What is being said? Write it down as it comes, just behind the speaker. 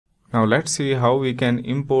Now let's see how we can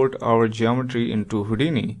import our geometry into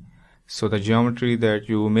Houdini. So the geometry that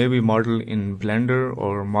you maybe model in Blender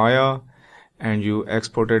or Maya, and you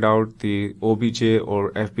exported out the OBJ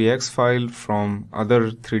or FBX file from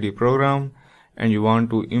other 3D program, and you want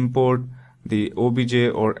to import the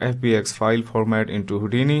OBJ or FBX file format into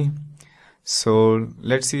Houdini. So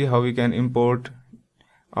let's see how we can import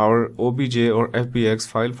our OBJ or FBX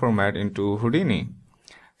file format into Houdini.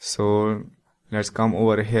 So let's come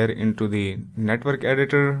over here into the network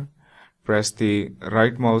editor, press the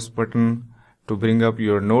right mouse button to bring up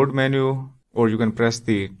your node menu, or you can press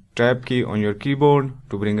the tab key on your keyboard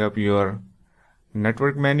to bring up your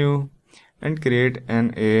network menu and create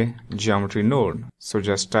a geometry node. So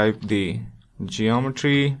just type the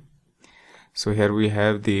geometry. So here we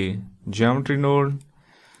have the geometry node,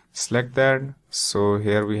 select that. So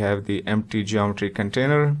here we have the empty geometry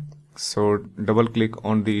container. So double click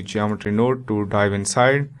on the geometry node to dive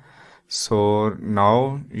inside. So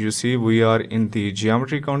now you see we are in the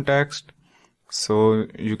geometry context. So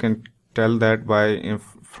you can tell that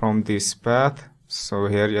from this path. So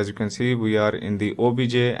here, as you can see, we are in the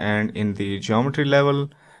OBJ and in the geometry level.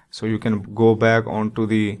 So you can go back onto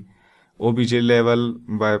the OBJ level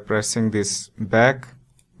by pressing this back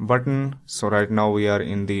button. So right now we are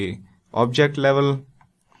in the object level.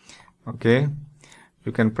 Okay,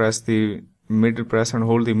 you can press and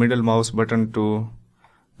hold the middle mouse button to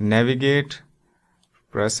navigate.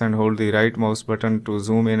 Press and hold the right mouse button to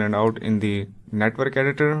zoom in and out in the network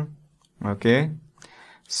editor. Okay,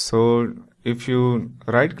 so if you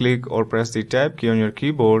right click or press the tab key on your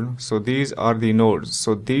keyboard, so these are the nodes.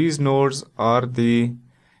 So these nodes are the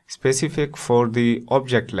specific for the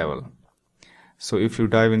object level. So if you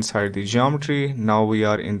dive inside the geometry, now we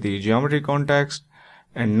are in the geometry context.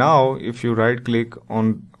 And now if you right click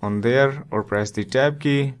on there or press the tab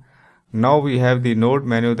key, now we have the node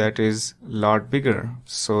menu that is a lot bigger.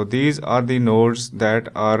 So these are the nodes that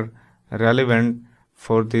are relevant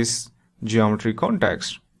for this geometry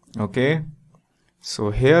context. Okay,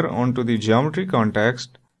 so here onto the geometry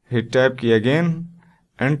context, hit tab key again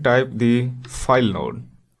and type the file node.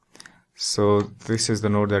 So this is the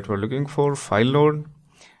node that we're looking for, file node,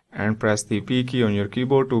 and press the P key on your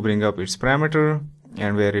keyboard to bring up its parameter,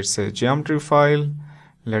 and where it says geometry file,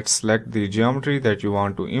 let's select the geometry that you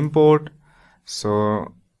want to import.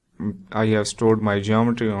 So I have stored my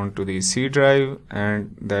geometry onto the C drive,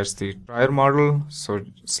 and that's the tire model. So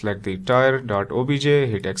select the tire.obj,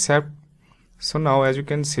 hit accept. So now as you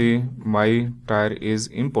can see, my tire is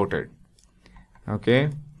imported.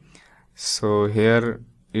 Okay, so here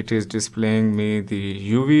it is displaying me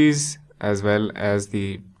the UVs as well as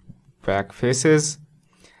the back faces.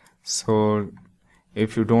 So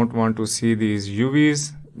if you don't want to see these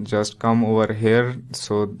UVs, just come over here.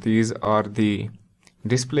 So these are the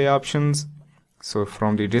display options. So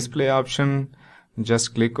from the display option,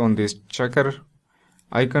 just click on this checker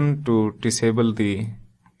icon to disable the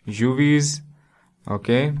UVs.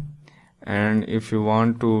 Okay, and if you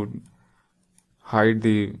want to hide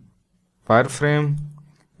the wireframe,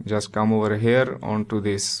 just come over here onto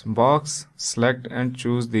this box, select and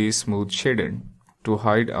choose the smooth shaded to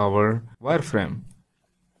hide our wireframe.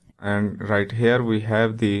 And right here we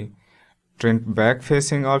have the tint back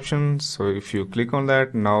facing option. So if you click on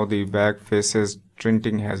that, now the back faces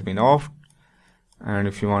tinting has been off. And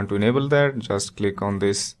if you want to enable that, just click on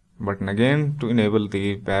this button again to enable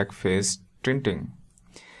the back face tinting.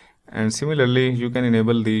 And similarly, you can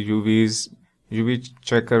enable the UV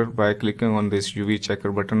checker by clicking on this UV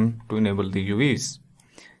checker button to enable the UVs.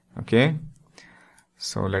 Okay,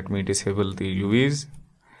 so let me disable the UVs.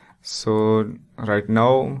 So right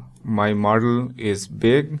now my model is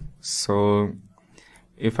big. So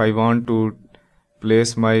if I want to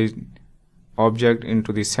place my object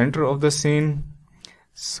into the center of the scene,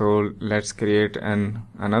 so let's create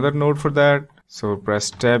another node for that. So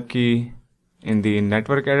press tab key in the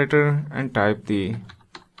network editor and type the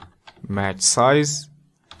match size.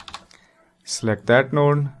 Select that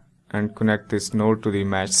node and connect this node to the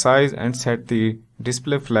match size and set the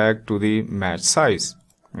display flag to the match size.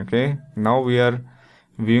 Okay, now we are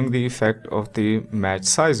viewing the effect of the match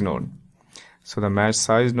size node. So the match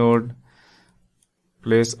size node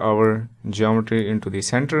place our geometry into the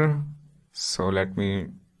center. So let me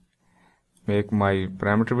make my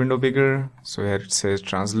parameter window bigger. So here it says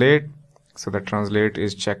translate. So the translate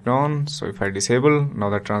is checked on. So if I disable, now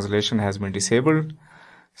the translation has been disabled.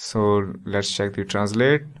 So let's check the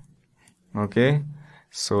translate. Okay,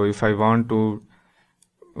 so if I want to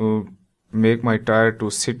make my tire to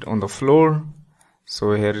sit on the floor,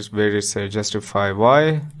 so here is where it says justify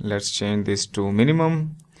Y. Let's change this to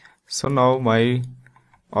minimum. So now my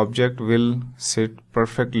object will sit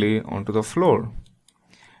perfectly onto the floor.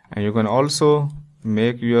 And you can also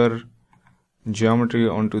make your geometry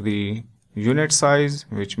onto the unit size,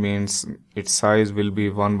 which means its size will be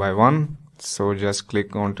 1 by 1. So just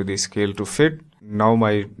click onto the scale to fit. Now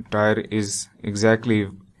my tire is exactly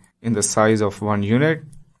in the size of 1 unit.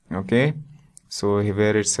 Okay, so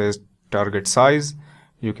where it says target size,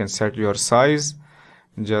 you can set your size.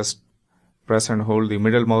 Just press and hold the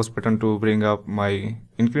middle mouse button to bring up my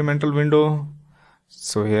incremental window.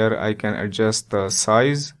 So here I can adjust the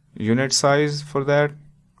size, unit size for that.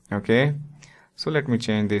 Okay, so let me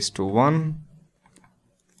change this to 1.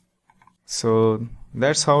 So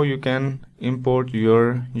that's how you can import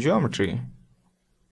your geometry.